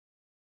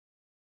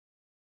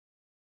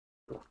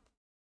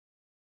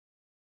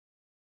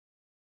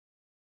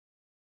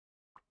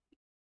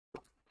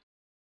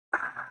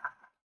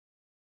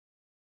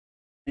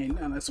Ain't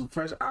nothing like some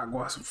fresh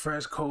agua, some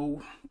fresh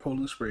cold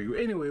Poland Spring.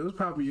 Anyway, what's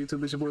poppin'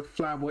 YouTube? It's your boy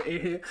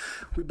Flyboii here.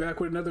 We back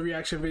with another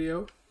reaction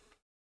video.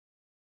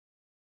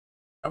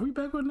 Are we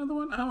back with another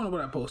one? I don't know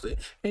what I posted.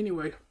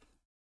 Anyway,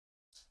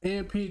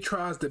 AMP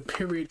tries the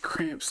period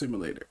cramp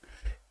simulator.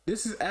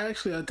 This is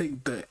actually, I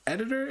think, the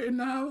editor in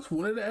the house,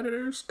 one of the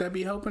editors that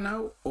be helping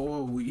out,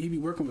 or he be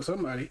working with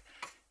somebody.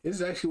 This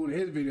is actually one of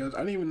his videos. I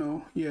didn't even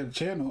know he had a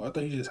channel. I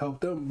thought he just helped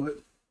them,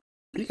 but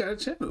he got a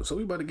channel. So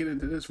we about to get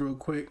into this real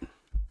quick.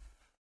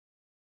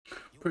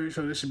 Pretty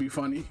sure this should be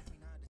funny.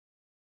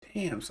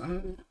 Damn,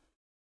 son.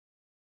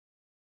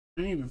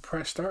 I didn't even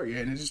press start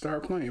yet and it just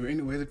started playing. But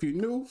anyways, if you're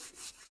new,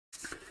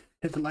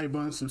 hit the like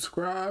button,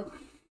 subscribe.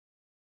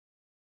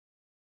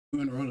 We're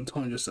gonna roll to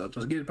 200 subs.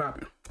 Let's get it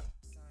popping.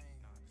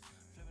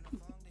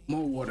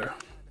 More water.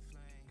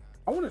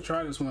 I want to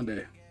try this one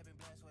day.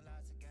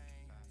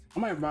 I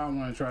might buy one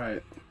and try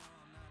it.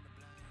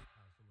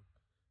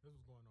 This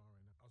was going on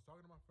right now. I was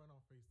talking to my friend on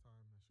FaceTime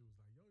and she was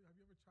like, yo, have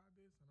you ever tried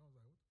this? And I was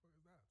like, what the fuck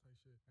is that? Type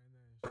shit. And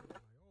then she was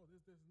like, oh,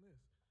 this, and this.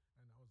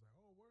 And I was like,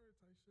 oh, word,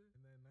 type shit.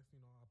 And then next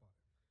thing you know, I bought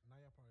it. Now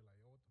y'all probably like,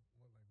 oh,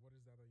 what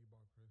is that you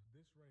bought, Chris?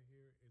 This right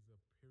here is a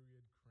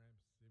period cramp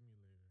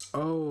simulator.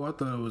 Oh, I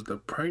thought it was the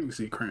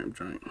pregnancy cramp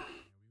joint. Yeah, we gonna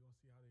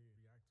see how they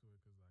react to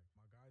it, because like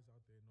my guys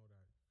out there know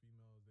that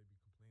females, they be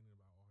complaining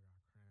about,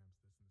 oh, I got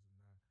cramps,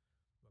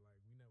 this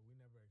and that. But like we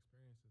never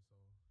experienced it,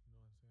 so you know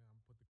what I'm saying? I'm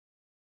gonna put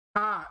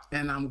the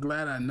And I'm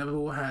glad I never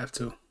will have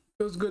to.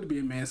 It was good to be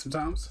a man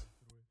sometimes.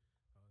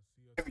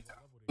 Every time.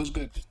 It was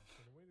good.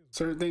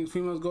 Certain things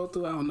females go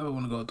through, I don't never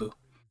want to go through.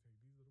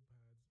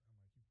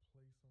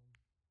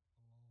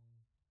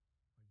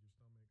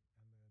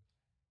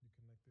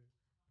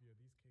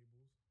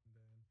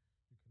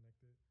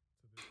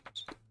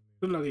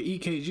 Look like an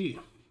EKG.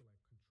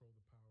 Control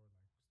the power,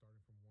 like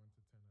starting from 1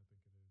 to 10, I think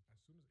it is. As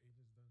soon as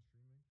Agent's done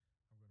streaming,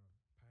 I'm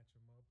gonna patch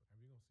him up,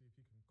 and we're gonna see if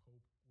he can cope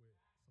with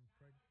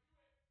some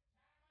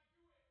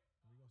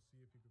we're gonna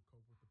see if he can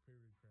cope with the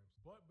period cramps.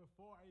 But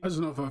before I just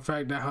know for a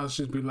fact that house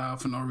just be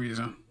loud for no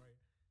reason. Right,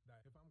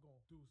 that if I'm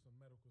gonna do some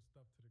medical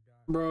stuff to the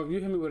guy, bro, if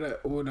you hit me with that,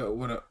 what up? So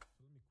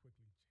let me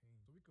quickly change,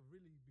 so we can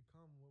really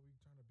become what we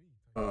trying to be.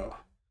 Oh.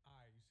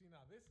 Alright, you see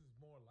now this is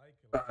more like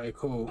it. Alright,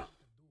 cool.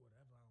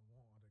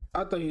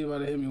 I thought he was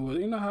about to hit me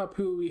with, you know how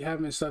people be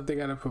having stuff they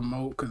gotta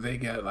promote because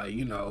they got, like,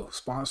 you know,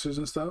 sponsors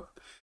and stuff.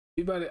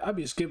 I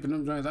be skipping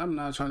them joints. I'm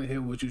not trying to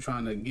hear what you're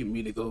trying to get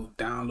me to go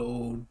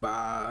download,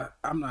 buy.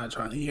 I'm not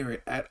trying to hear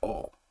it at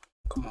all.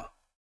 Come on.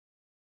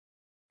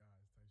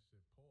 Guys, type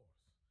shit. Pause.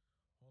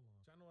 Hold on.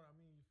 Y'all know what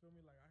I mean? You feel me?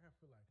 Like I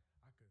feel like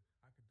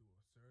I could do a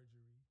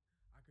surgery.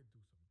 I could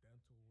do some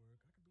dental work. I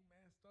could do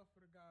mad stuff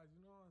for the guys.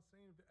 You know what I'm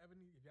saying? If y'all ever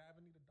need a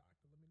doctor,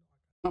 let me know.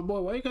 My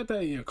boy, why you got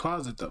that in your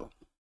closet though?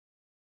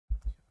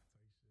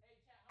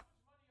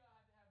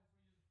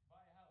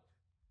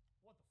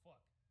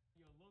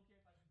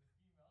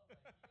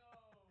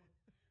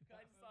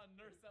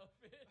 Nurse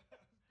outfit.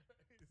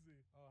 Crazy.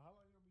 How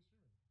long you gonna be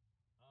streaming?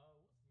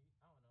 We'll see.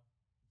 I don't know.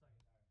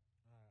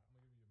 Alright, I'm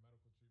gonna give you a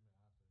medical treatment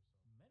after.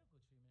 So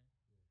medical treatment?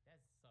 Yeah.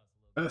 That's sus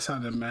a little bit. That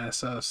sounded mad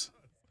sus.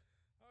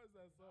 How is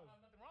that sus?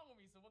 Nothing wrong with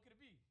me, so what could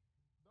it be?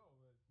 No,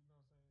 but you know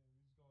what I'm saying?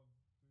 You're just gonna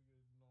do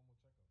your normal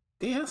checkup.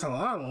 Damn, that's a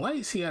lot of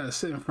lights he had to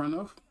sit in front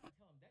of.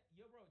 Tell him that,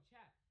 yo, bro,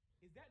 chat.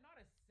 Is that not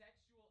a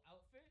sexual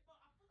outfit? But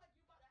I feel like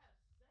you're about to have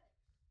sex.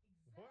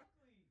 Exactly. What?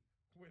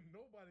 When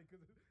nobody,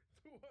 because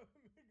two other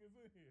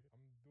niggas in here.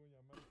 I'm doing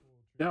your medical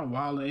treatment. Y'all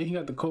wild, he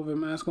got the COVID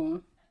mask on.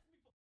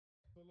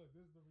 So look,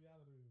 this is the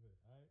reality of it,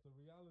 alright? The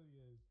reality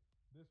is,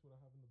 this what I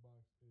have in the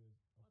box is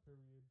a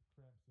period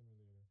cramp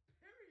simulator.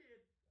 Period?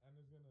 And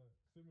it's gonna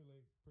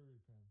simulate period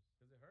cramps.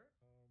 Does it hurt?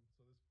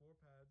 So there's 4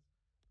 pads.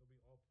 They'll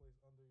be all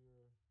placed under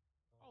your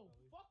oh,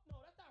 belly. fuck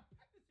no, that's not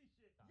pregnancy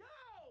shit. Yo!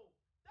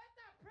 That's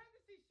not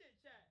pregnancy shit,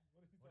 chat.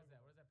 What is that?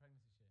 What is that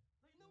pregnancy shit?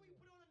 Like, you know when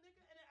you put it on a nigga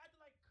and then after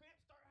like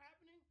cramps start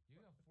happening? You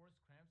gonna force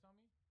cramps on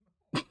me?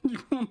 You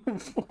gonna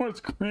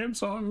force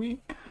cramps on me?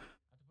 I have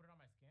to put it on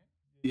my skin?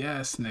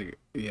 Yes, nigga.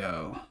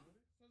 Yo.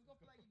 So it's gonna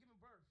feel like you're giving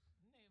birth.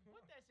 Nigga,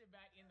 put that shit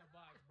back in the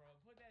box, bro.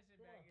 Put that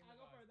shit back in the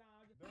box.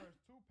 There's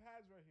 2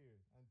 pads right here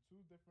and 2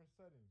 different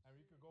settings. And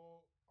we could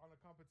go on a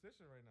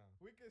competition right now.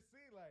 We can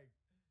see, like,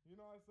 you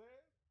know what I'm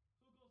saying?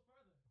 Who goes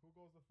further? Who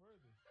goes the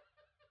furthest?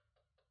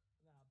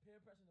 Nah, peer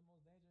pressure is the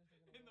most dangerous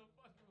thing in the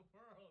fucking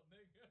world,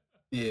 nigga.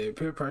 Yeah,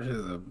 peer pressure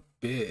is a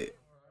bit.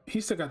 He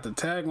still got the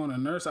tag on the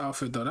nurse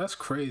outfit though. That's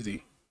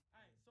crazy.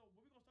 Alright, so where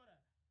we gonna start at?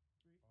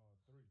 3?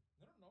 3.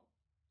 No. What? 1?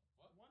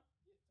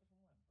 Yeah, from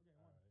 1.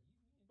 Okay, 1.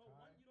 But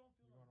 1 you don't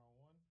feel. You're going on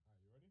 1. Alright,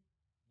 you ready?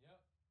 Yep.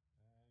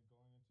 And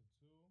going into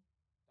 2.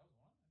 That was 1? I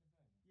didn't feel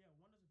anything. Yeah,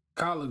 1 doesn't.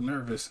 Kyle look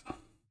nervous.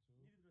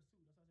 Neither does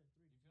 2.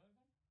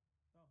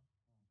 That's why I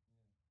said 3.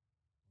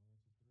 Do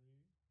you feel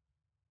anything? No.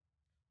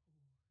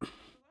 Going into 3.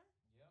 Yep.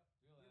 Feel that.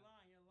 You're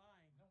lying. No.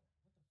 What the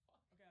fuck?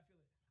 Okay, I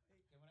feel it. Hey.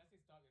 Okay, when I say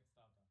stop, it's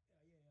stop though.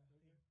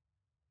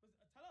 Yeah.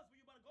 Tell us where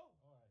you about to go.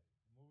 Alright,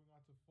 moving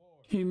on to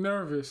 4. He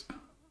nervous.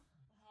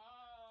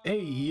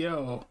 Hey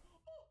yo.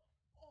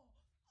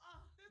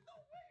 There's no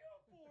way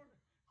you're 4.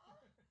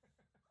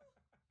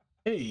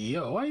 Hey,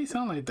 yo, why you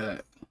sound like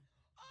that?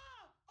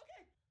 Ah,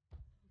 okay.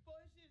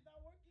 But this shit is not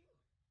working.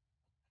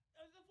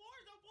 Is it four?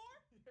 Is it four?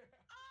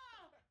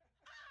 Ah,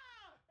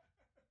 ah.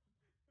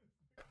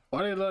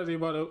 Why they look like they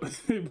about to?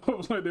 They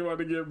both like they about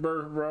to give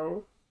birth,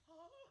 bro.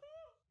 Well,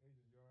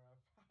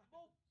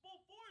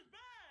 four is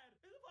bad.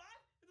 Is it five?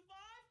 Is it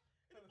five?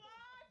 Is it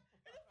five?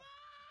 Is it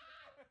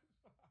five?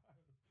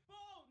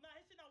 Oh, nah,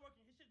 his shit not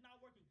working. His shit's not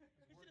working. His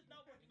shit is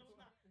not working. No,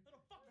 it's not. No, the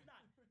fuck it's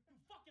not. You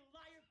fucking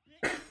liar, bitch.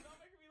 Stop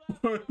making me laugh.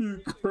 Why you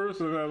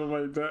cursing at him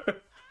like that? No,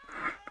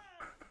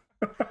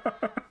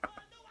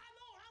 how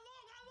long? How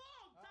long? How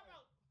long? Stop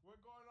out. We're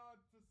going on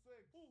to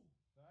 6. Ooh.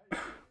 Ooh.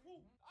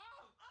 Ooh.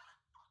 Stop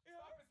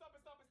it, stop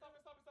it, stop it, stop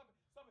it, stop it, stop it.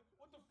 Stop it.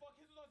 What the fuck?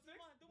 His was on 6?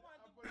 Do one.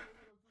 I'm putting it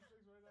on 6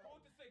 right now. Go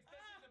to 6. That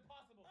shit's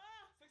impossible.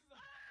 6 is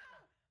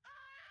impossible.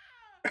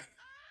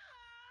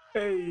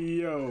 Hey,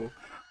 yo,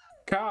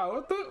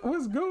 Kyle,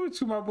 what's good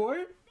with you, my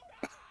boy?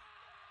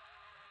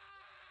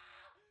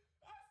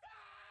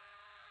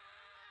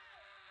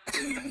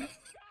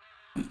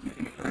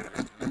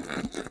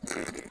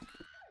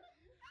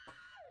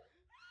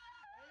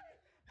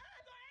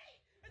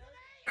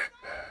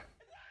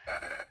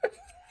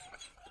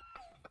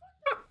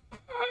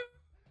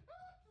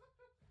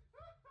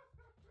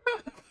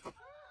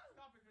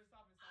 Stop it, Chris.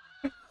 Stop it, stop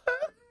it.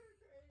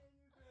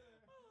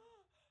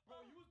 Bro,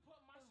 you was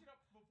putting my shit up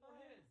before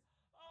his.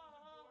 I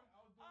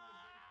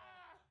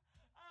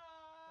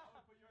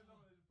would put yours up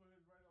and just put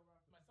his right over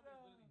after. My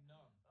stomach's literally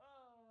numb.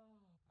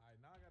 Alright,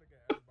 now I gotta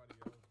get everybody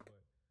else,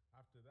 but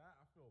after that,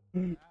 I feel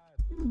bad.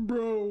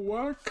 Bro,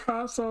 why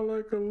Kyle sound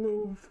like a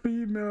little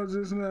female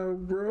just now,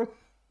 bro?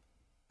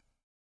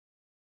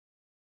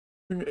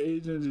 The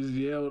agent just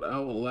yelled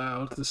out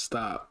loud to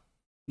stop.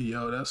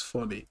 Yo, that's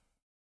funny.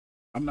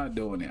 I'm not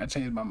doing it. I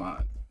changed my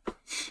mind.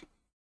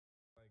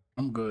 Like,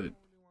 I'm good. I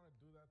don't really want to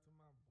do that to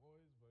my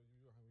boys, but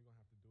we're gonna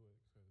have to do it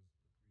because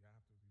we have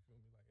to. You feel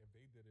me? Like if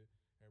they did it,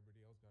 everybody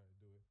else got to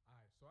do it. All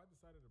right, so I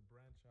decided to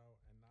branch out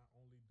and not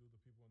only do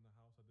the people in the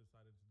house. I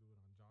decided to do it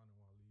on John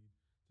and Waleed,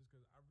 just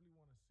because I really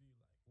want to see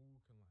like who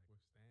can like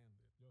withstand it.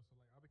 Yo, so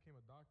like I became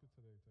a doctor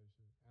today, type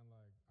shit, and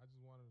like I just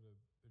wanted to,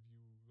 if you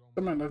don't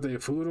Somebody left their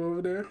food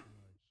over there. like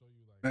show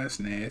you like. That's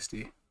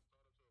nasty.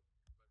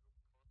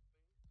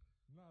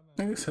 Nah,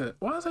 Nigga said,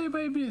 why is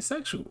everybody being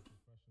sexual?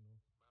 professional.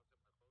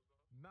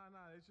 Nah,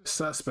 it's just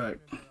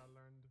Suspect. treatment that I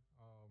learned.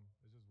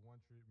 It's just one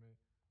treatment.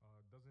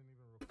 Doesn't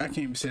even I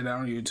can't even say that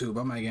on YouTube.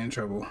 I might get in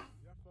trouble.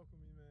 Y'all fuck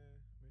with me, man.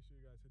 Make sure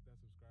you guys hit that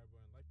subscribe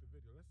button, like the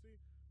video. Let's see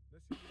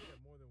if we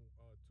get more than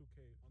 2K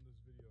on this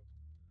video.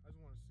 I just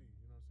want to see,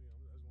 you know what I'm saying?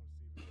 I just want to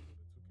see if we get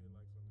more than 2K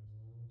likes on this.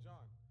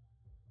 John,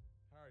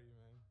 how are you,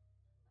 man?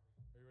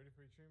 Are you ready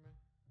for your treatment?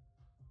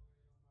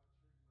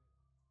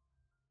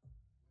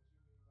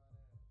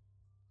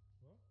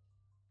 What?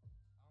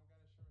 I don't got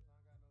insurance.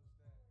 I don't got no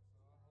stat, so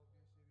I hope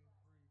this shit is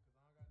free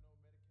because I don't got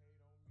no Medicaid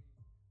on me.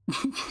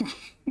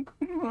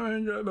 I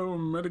ain't got no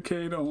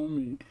Medicaid on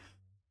me.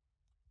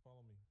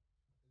 Follow me.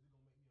 Is it gonna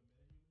make me a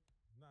metahuman?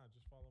 Nah,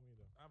 just follow me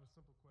though. I have a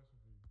simple question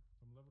for you.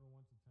 From level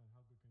 1 to 10,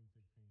 how good can you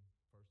take pain?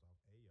 First off,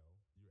 ayo, you're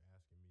asking me.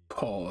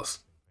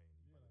 Pause. Take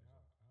pain.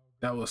 Yeah,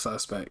 That was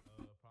suspect.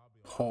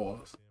 probably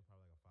Pause. probably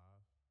like a 5.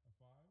 A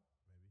 5?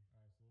 Maybe.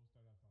 All right, so we'll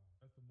start at 5.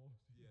 That's the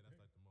most. Yeah,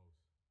 that's like the most.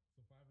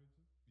 So 5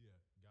 inches? Yeah.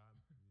 God.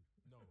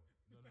 No.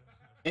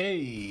 Hey,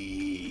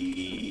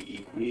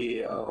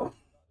 yo.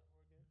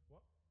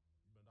 What?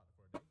 You been a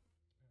doctor for a day?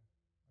 Yeah.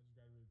 I just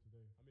graduated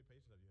today. How many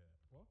patients have you had?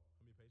 What?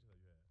 How many patients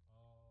have you had?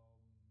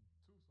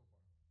 2 so far. 2 so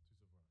far.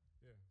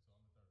 Yeah. So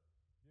I'm the third.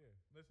 Yeah.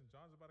 Listen,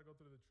 John's about to go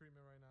through the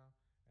treatment right now,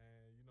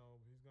 and you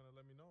know he's gonna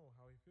let me know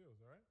how he feels.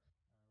 All right. All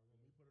right.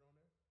 We're gonna put it on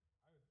there.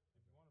 If you want to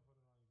put it on, you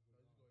can.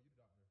 No, just go. You the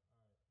doctor. All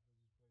right.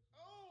 Let's just place it.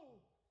 Oh,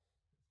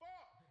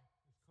 fuck!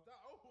 Stop!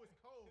 Oh, it's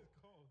cold. It's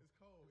cold. It's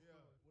cold. Yeah.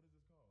 What is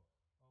this called?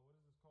 Oh, what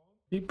is this called?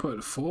 He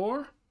put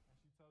 4? And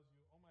she tells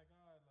you, "Oh my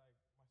God, like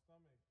my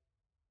stomach."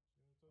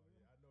 You know what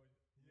I'm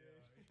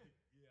yeah, I know.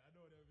 Yeah, I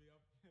know what that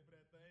means. Put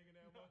that thing in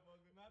there,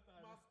 motherfucker. Not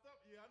that. My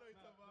stomach. Yeah, I know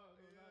you're talking about.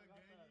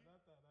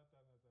 Not that.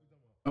 We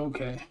talking about.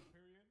 Okay.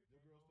 Period.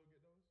 Your girls still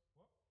get those?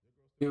 What?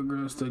 Your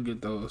girls still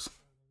get those.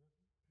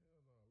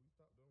 Hell no, we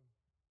stopped them.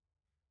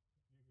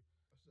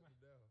 I shut them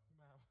down.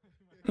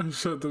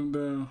 Shut them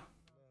down.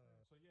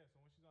 So yeah,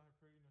 so when she's on her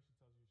period, you know, she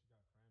tells you she got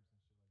cramps and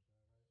shit like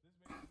that,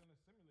 right?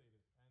 This basically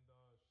gonna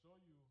simulate it and show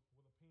you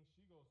what the pain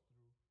she goes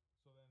through.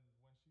 So then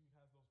when she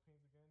has those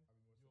pains again,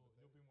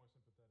 you'll be more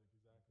sympathetic.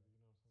 Exactly.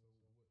 You know what I'm saying?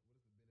 So what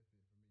is the benefit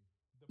for me?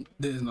 The benefit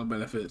There's no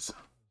benefits.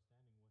 understanding what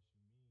she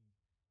means,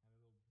 and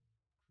it'll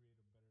create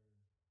a better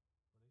relationship. But I don't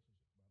have a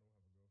girlfriend.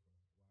 Well, I gotta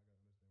understand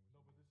what. No,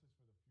 but this is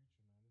for the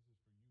future, man. This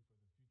is for you for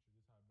the future. This is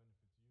how it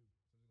benefits you. So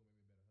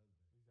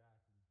this is gonna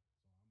make me a better husband. Exactly.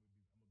 So I'm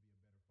gonna be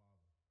a better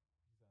father.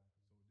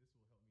 Exactly. So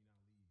this will help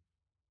me not leave.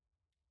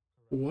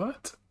 Correct.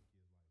 What?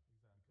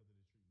 Exactly. Because of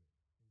this treatment.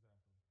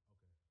 Exactly.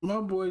 Okay.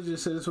 My boy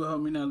just said this will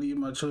help me not leave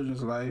my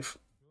children's life.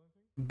 Feel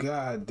anything?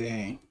 God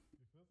dang.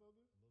 You feel something?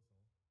 A little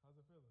something. How's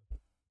it feeling?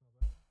 Not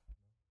bad?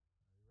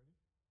 No.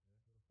 Are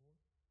you ready?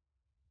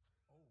 Yeah. Little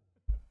 4.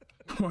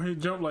 Oh. Why he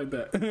jump like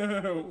that?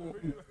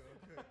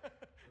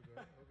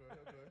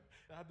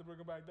 had to bring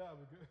him back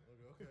down because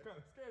you kind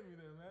of scared me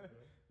there, man.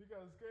 You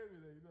kind of scared me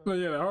there. You know? No,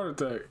 yeah, heart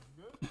attack.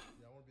 Good?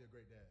 Yeah, I want to be a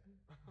great dad.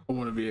 I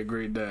want to be a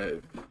great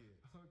dad.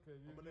 Okay,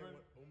 you I'm ready?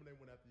 gonna name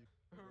one after you.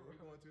 Where are we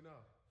going to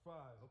now? 5.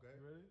 Okay.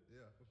 You ready?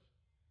 Yeah.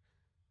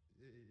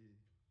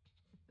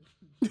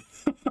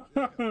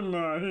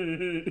 Nah,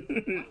 Is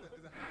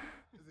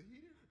it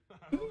heated?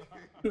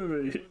 Okay. What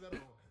is that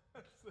on?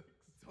 6.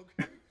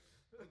 Okay.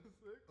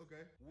 6.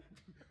 Okay.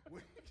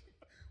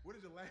 What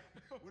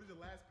is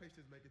your last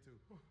patients make it to?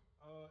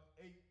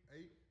 8.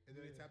 8, and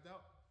then they tapped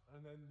out.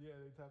 And then they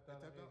tapped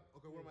out. They tapped out.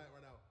 Okay, where am I at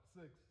right now?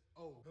 6.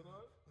 Oh. Hold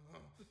on.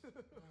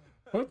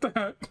 what the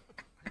heck?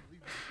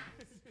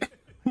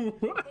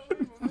 What?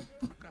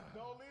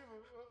 Don't leave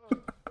him.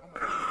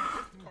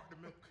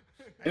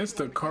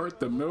 Instacart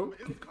the milk.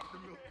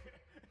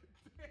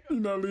 You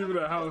not leaving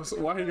the house.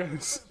 Why you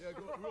guys? Yeah,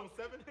 we on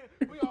 7?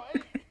 We on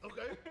 8.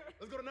 Okay.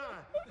 Let's go to 9.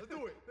 Let's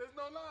do it. There's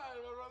no 9, my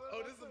brother.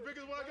 Oh, this is the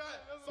biggest one I got.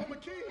 So I'm a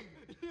king.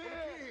 Yeah.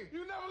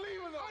 You never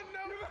leaving though. I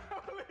know. You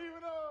never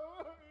leaving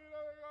though. You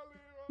never gonna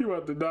leave him. You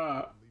about to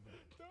die.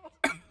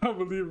 I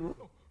believe him.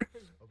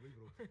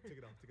 Take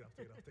it off.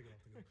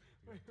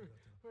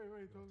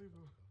 Wait, don't leave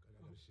him.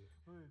 I got a shit.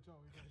 Wait, John,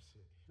 we got a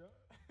shit. John?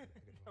 I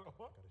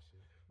got a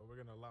shit. But we're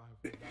gonna allow him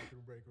for a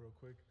bathroom break real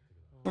quick.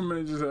 My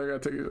man just said I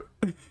gotta take it.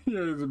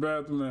 Yeah, it's the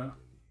bathroom now.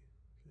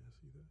 Can I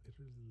see that? It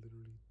is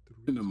literally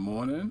 3 In the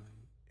morning? a.m.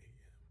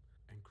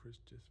 And Chris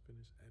just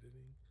finished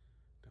editing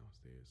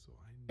downstairs, so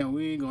I know And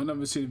we ain't gonna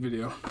never see the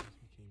video. he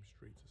came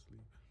straight to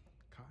sleep.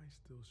 Kai's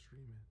still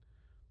streaming,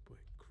 but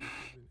Chris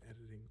has been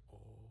editing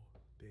all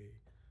day,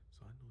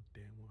 so I know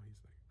damn well he's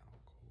like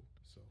out cold.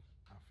 So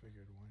I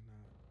figured why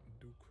not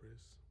do Chris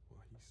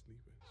while he's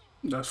sleeping.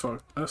 That's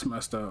fucked. That's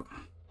messed up.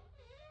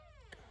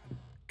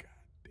 God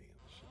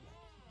damn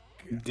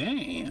shit.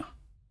 Damn.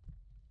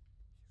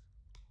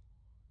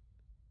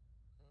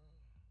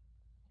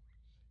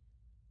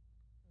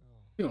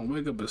 He gonna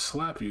wake up and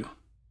slap you.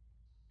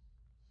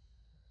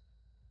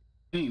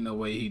 Ain't no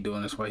way he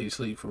doing this while he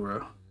sleep for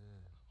real.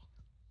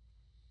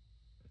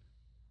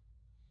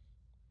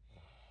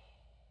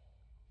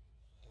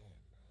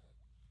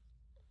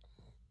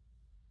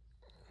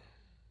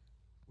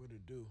 What'd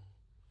it do?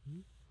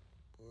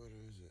 What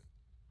is it?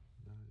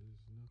 Nah,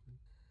 it's nothing.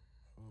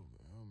 Oh,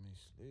 help me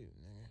sleep,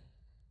 nigga.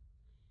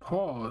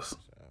 Pause.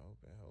 I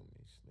hope it help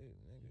me sleep,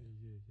 nigga.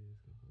 Yeah,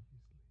 it's gonna help you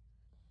sleep.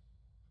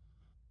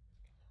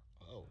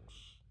 Oh,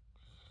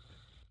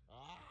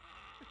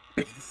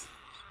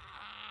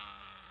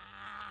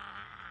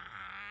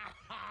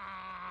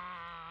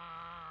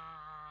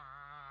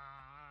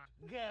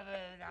 Give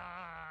it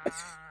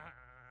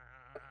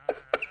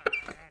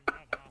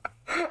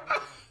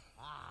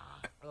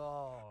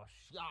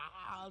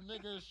oh,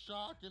 nigga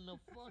shocking the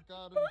fuck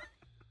out of me.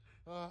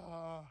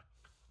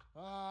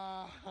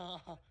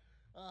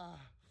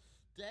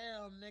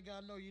 Damn, nigga,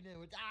 I know you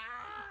didn't.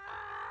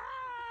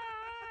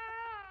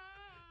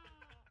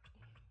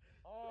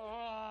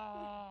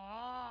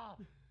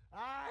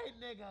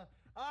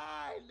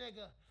 Alright,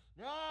 nigga.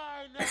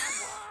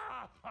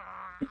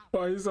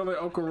 Oh, he sound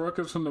like Uncle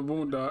Ruckus from the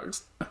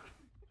Boondocks. Oh,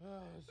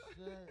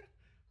 shit.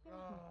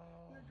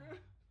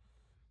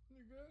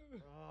 You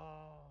good?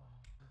 Oh,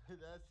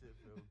 that shit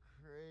feel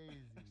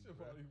crazy. That shit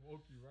probably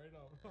woke you right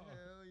up.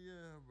 Hell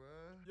yeah, bro.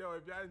 Yo,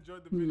 if y'all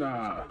enjoyed the video, Nah.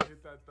 make sure you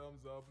hit that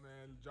thumbs up,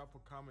 man. Drop a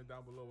comment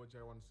down below what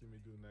y'all want to see me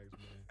do next,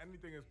 man.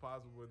 Anything is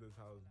possible with this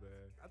house,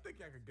 man. I think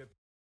y'all could get.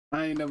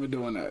 I ain't never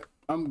doing that.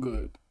 I'm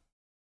good.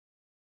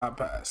 I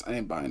pass. I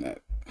ain't buying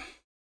that.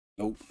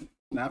 Nope.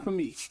 Not for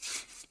me.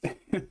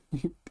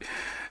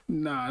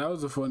 Nah, that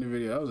was a funny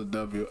video. That was a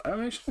W.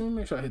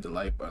 Make sure I hit the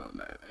like button on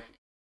that.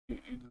 You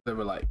deserve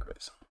a like,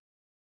 Chris.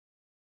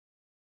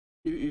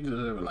 You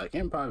deserve a like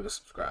and probably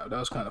subscribe. That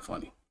was kind of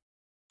funny.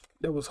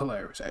 That was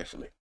hilarious,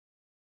 actually.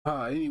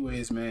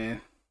 Anyways, man.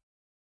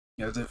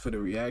 That's it for the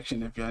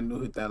reaction. If y'all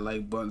new, hit that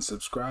like button,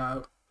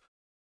 subscribe.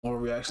 More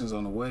reactions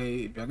on the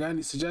way. If y'all got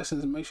any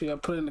suggestions, make sure y'all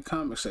put it in the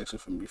comment section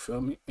for me. You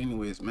feel me?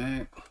 Anyways,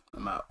 man,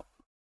 I'm out.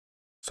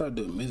 Start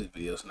doing music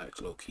videos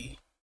next, low key.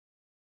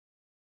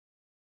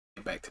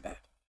 Get back to that.